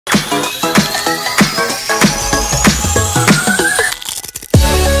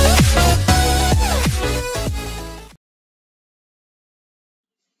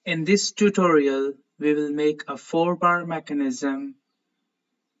In this tutorial, we will make a 4-bar mechanism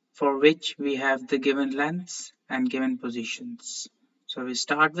for which we have the given lengths and given positions. So we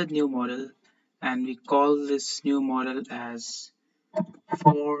start with new model and we call this new model as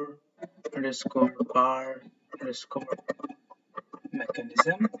 4 underscore bar underscore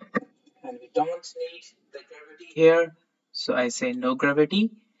mechanism, and we don't need the gravity here, so I say no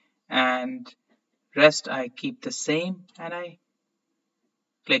gravity, and rest I keep the same and I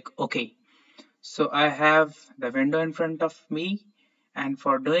click OK. So I have the window in front of me, and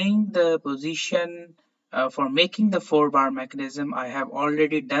for doing the position, for making the 4-bar mechanism, I have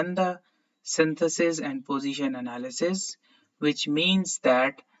already done the synthesis and position analysis, which means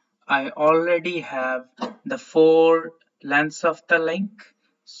that I already have the 4 lengths of the link.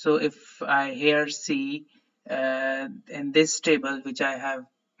 So if I here see in this table, which I have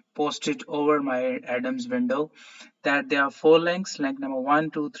posted over my Adams window, that there are 4 links, link number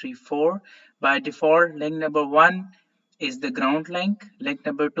 1, 2, 3, 4. By default, link number 1 is the ground link, link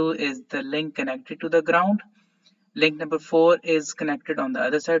number 2 is the link connected to the ground, link number 4 is connected on the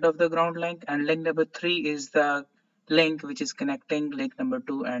other side of the ground link, and link number 3 is the link which is connecting link number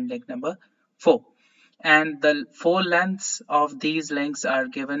 2 and link number 4. And the 4 lengths of these links are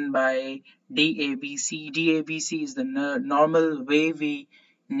given by DABC. DABC is the normal way we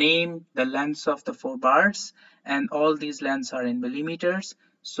name the lengths of the 4 bars, and all these lengths are in millimeters.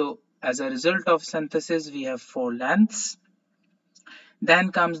 So as a result of synthesis, we have 4 lengths.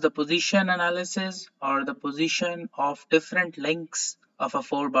 Then comes the position analysis, or the position of different links of a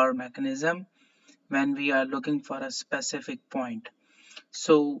 4-bar mechanism when we are looking for a specific point.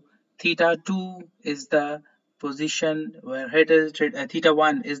 So theta 2 is the position where theta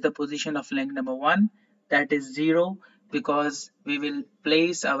 1 is the position of link number 1, that is 0, because we will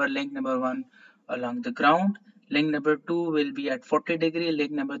place our link number 1 along the ground. Link number 2 will be at 40 degree,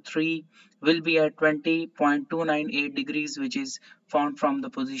 link number 3 will be at 20.298 degrees, which is found from the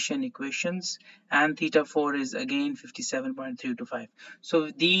position equations, and theta 4 is again 57.325. So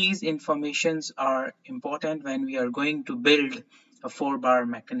these informations are important when we are going to build a 4-bar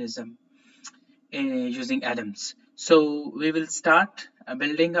mechanism using Adams. So we will start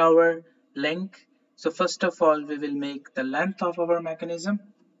building our link. So first of all, we will make the length of our mechanism.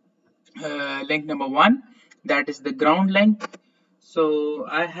 Link number 1, that is the ground length. So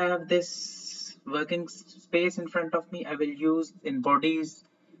I have this working space in front of me. I will use in bodies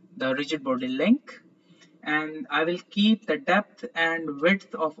the rigid body link, and I will keep the depth and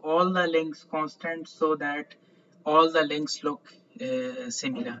width of all the links constant so that all the links look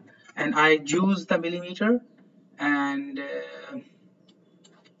similar. And I use the millimeter, and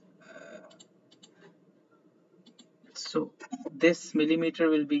so this millimeter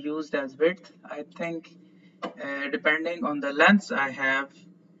will be used as width. I think depending on the lengths I have,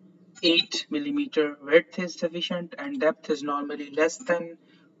 8 millimeter width is sufficient, and depth is normally less than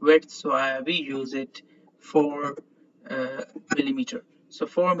width, so we use it 4 millimeter. So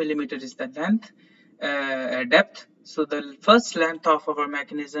 4 millimeter is the length, depth. So the first length of our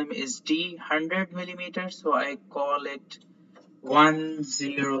mechanism is D, 100 millimeter. So I call it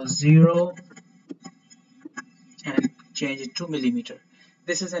 100 and change it to millimeter.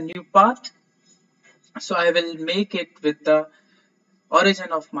 This is a new part. So I will make it with the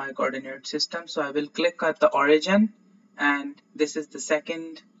origin of my coordinate system. So I will click at the origin, and this is the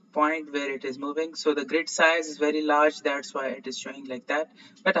second point where it is moving. So the grid size is very large, that's why it is showing like that,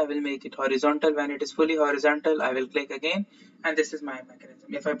 but I will make it horizontal. When it is fully horizontal, I will click again, and this is my mechanism.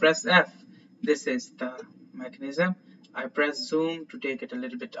 If I press F, this is the mechanism. I press zoom to take it a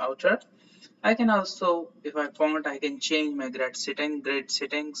little bit outer. I can also, if I want, I can change my grid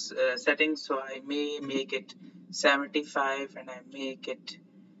settings, so I may make it 75, and I make it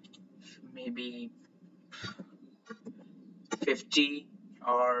maybe 50,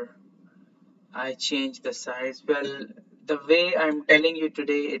 or I change the size. Well, the way I'm telling you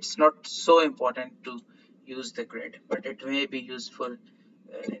today, it's not so important to use the grid, but it may be useful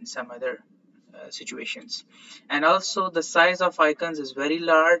in some other situations. And also the size of icons is very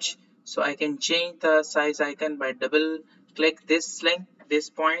large, so I can change the size icon by double click this link, this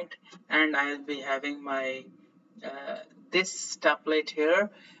point, and I'll be having my this template here,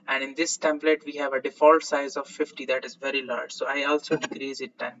 and in this template we have a default size of 50, that is very large, so I also decrease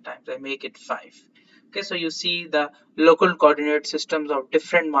it 10 times. I make it 5. Okay, so you see the local coordinate systems of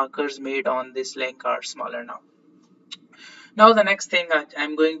different markers made on this link are smaller now. Now the next thing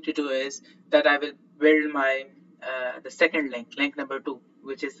I'm going to do is that I will build my the second link number 2,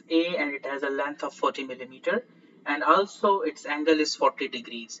 which is A, and it has a length of 40 millimeter, and also its angle is 40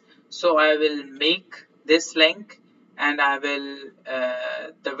 degrees. So I will make this link, and I will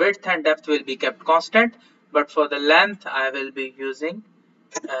the width and depth will be kept constant, but for the length I will be using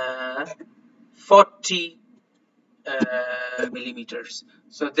 40 millimeters.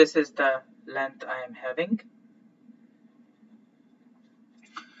 So this is the length I am having.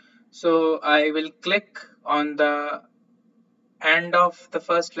 So I will click on the end of the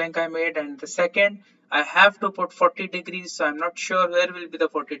first link I made, and the second I have to put 40 degrees, so I'm not sure where will be the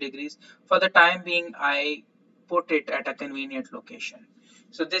 40 degrees. For the time being, I put it at a convenient location.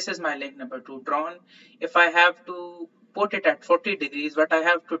 So this is my link number 2 drawn. If I have to put it at 40 degrees, what I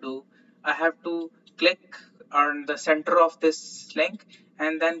have to do, I have to click on the center of this link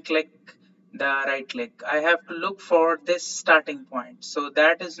and then click the right click. I have to look for this starting point. So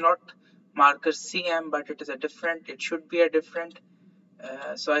that is not marker CM, but it is a different, it should be a different.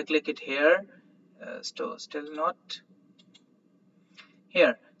 So I click it here, still not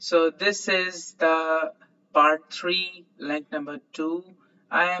here. So this is the part 3 link number 2.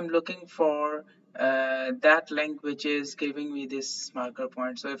 I am looking for that link which is giving me this marker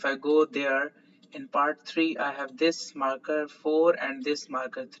point. So if I go there in part 3, I have this marker 4 and this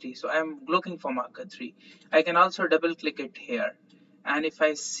marker 3. So I'm looking for marker 3. I can also double click it here, and if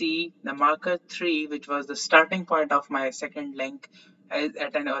I see the marker 3, which was the starting point of my second link, is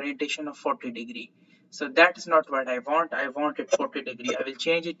at an orientation of 40 degree. So that is not what I want. I want it 40 degree. I will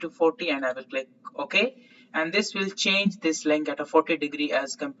change it to 40 and I will click OK. And this will change this link at a 40 degree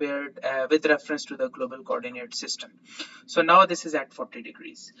as compared with reference to the global coordinate system. So now this is at 40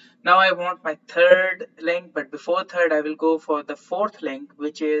 degrees. Now I want my third link, but before third I will go for the fourth link,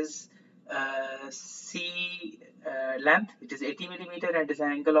 which is C length, which is 80 millimeter and is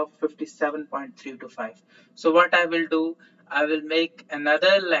an angle of 57.325. So what I will do, I will make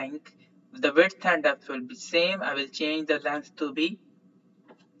another link. The width and depth will be same. I will change the length to be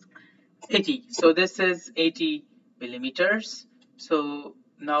 80. So this is 80 millimeters. So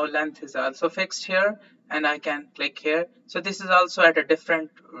now length is also fixed here, and I can click here. So this is also at a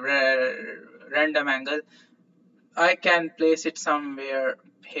different random angle. I can place it somewhere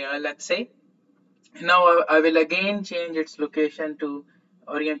here, let's say. Now I will again change its location to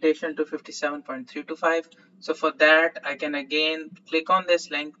orientation to 57.325. So for that I can again click on this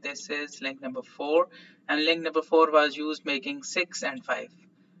link. This is link number 4, and link number 4 was used making 6 and 5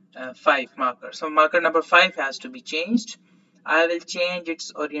 markers. So marker number 5 has to be changed. I will change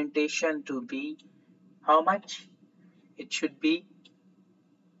its orientation to be how much? It should be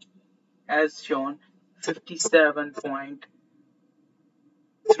as shown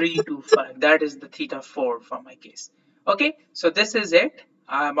 57.325. That is the theta 4 for my case. Okay, so this is it.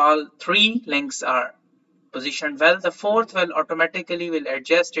 All 3 links are positioned well. The 4th will automatically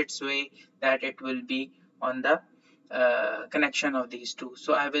adjust its way that it will be on the connection of these 2.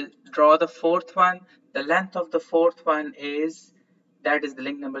 So I will draw the 4th one. The length of the 4th one is, that is the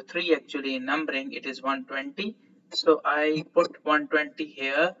link number 3, actually in numbering it is 120. So I put 120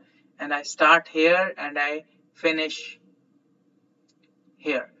 here, and I start here and I finish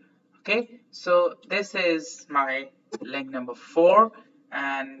here. Okay, so this is my link number 4,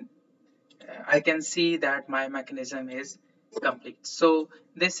 and I can see that my mechanism is complete. So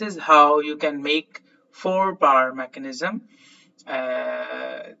this is how you can make 4-bar mechanism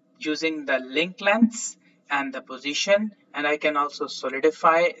using the link lengths and the position, and I can also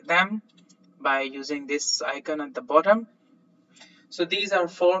solidify them by using this icon at the bottom. So these are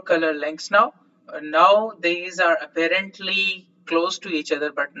 4 color links now. Now these are apparently close to each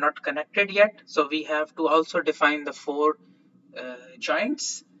other but not connected yet. So we have to also define the 4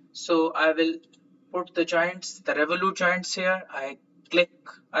 joints. So I will put the joints, the revolute joints here. I click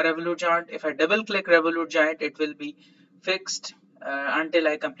a revolute joint. If I double click revolute joint, it will be fixed until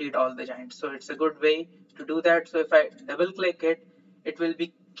I complete all the joints. So it's a good way to do that. So if I double click it, it will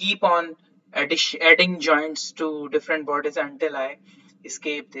be keep on adding joints to different bodies until I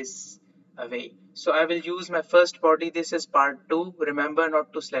escape this away. So I will use my first body. This is part 2. Remember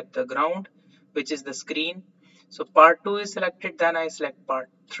not to select the ground, which is the screen. So part 2 is selected, then I select part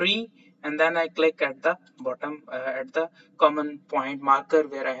 3, and then I click at the bottom at the common point marker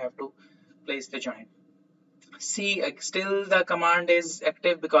where I have to place the joint. See, still the command is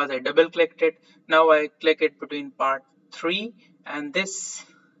active because I double clicked it. Now I click it between part 3 and this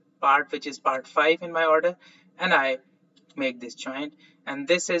part, which is part 5 in my order, and I make this joint. And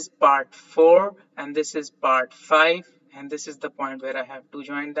this is part 4 and this is part 5, and this is the point where I have to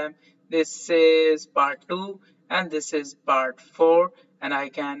join them. This is part 2 and this is part 4, and I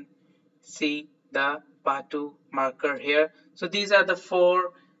can see the part 2 marker here. So these are the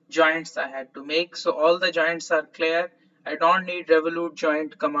 4 joints I had to make. So all the joints are clear. I don't need revolute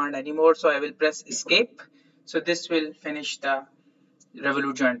joint command anymore, so I will press escape. So this will finish the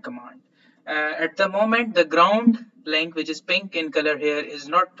Revolute joint command. At the moment, the ground link, which is pink in color here, is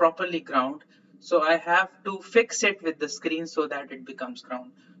not properly ground. So I have to fix it with the screen so that it becomes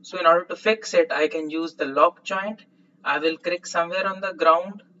ground. So in order to fix it, I can use the lock joint. I will click somewhere on the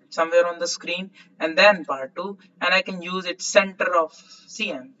ground, somewhere on the screen, and then part 2, and I can use its center of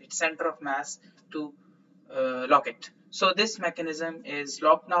CM, its center of mass, to lock it. So this mechanism is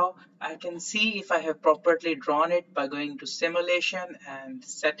locked now. I can see if I have properly drawn it by going to simulation and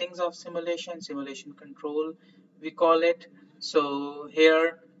settings of simulation, simulation control we call it. So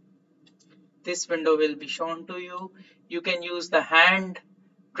here this window will be shown to you. You can use the hand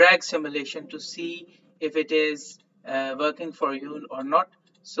drag simulation to see if it is working for you or not.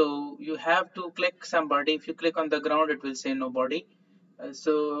 So you have to click somebody. If you click on the ground, it will say nobody.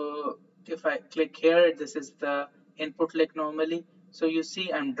 So if I click here, this is the input link normally. So you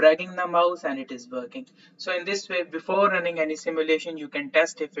see I'm dragging the mouse and it is working. So in this way, before running any simulation, you can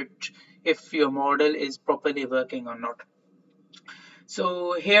test if your model is properly working or not.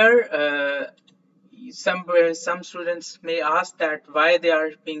 So here some students may ask that why they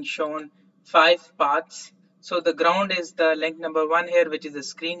are being shown 5 paths. So the ground is the link number 1 here, which is the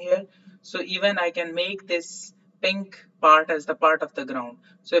screen here. So even I can make this pink part as the part of the ground.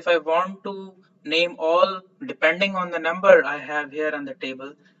 So if I want to name all depending on the number I have here on the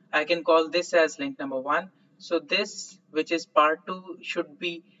table, I can call this as link number 1. So this, which is part 2, should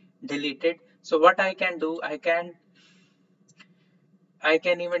be deleted. So what I can do, I can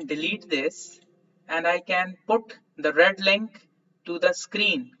even delete this, and I can put the red link to the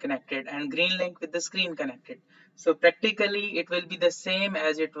screen connected and green link with the screen connected. So practically it will be the same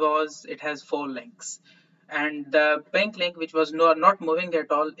as it was. It has 4 links, and the pink link, which was not moving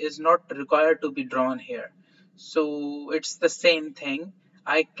at all, is not required to be drawn here. So it's the same thing.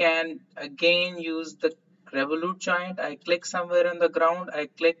 I can again use the Revolute joint. I click somewhere on the ground, I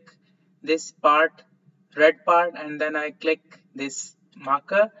click this part, red part, and then I click this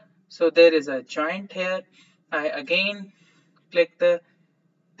marker. So there is a joint here. I again click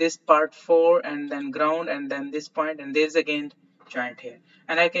this part 4 and then ground and then this point, and there's again joint here,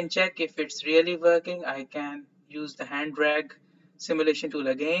 and I can check if it's really working. I can use the hand drag simulation tool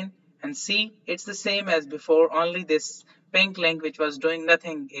again and see it's the same as before, only this pink link which was doing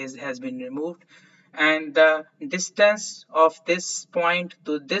nothing has been removed, and the distance of this point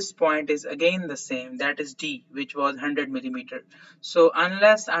to this point is again the same, that is d, which was 100 millimeter. So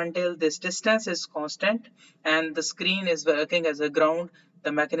unless until this distance is constant and the screen is working as a ground,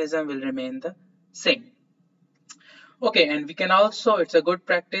 the mechanism will remain the same. Okay, and we can also, it's a good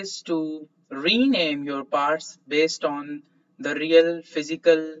practice to rename your parts based on the real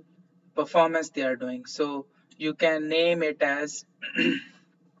physical performance they are doing. So you can name it as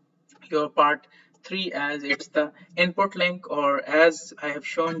your part 3 as it's the input link, or as I have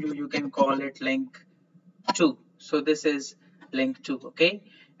shown you, you can call it link 2. So this is link 2, okay?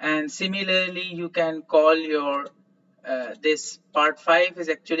 And similarly, you can call your this part 5 is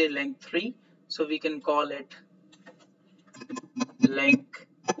actually link 3, so we can call it link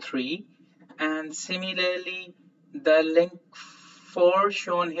 3. And similarly, the link 4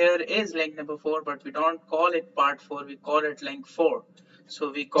 shown here is link number 4, but we don't call it part 4, we call it link 4.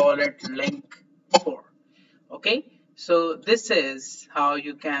 So we call it link 4. Okay, so this is how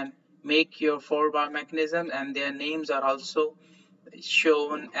you can make your 4-bar mechanism, and their names are also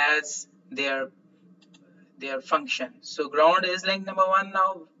shown as their function. So ground is link number 1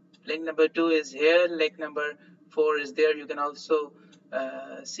 now, link number 2 is here, link number 4 is there. You can also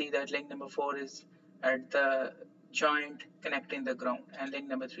see that link number 4 is at the joint connecting the ground, and link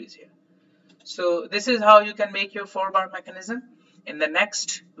number 3 is here. So this is how you can make your 4-bar mechanism. In the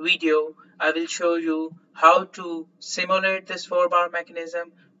next video, I will show you how to simulate this 4-bar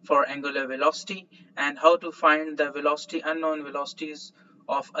mechanism for angular velocity, and how to find the velocity, unknown velocities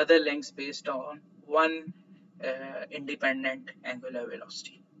of other links based on one independent angular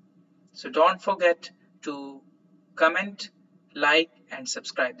velocity. So don't forget to comment, like, and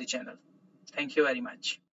subscribe the channel. Thank you very much.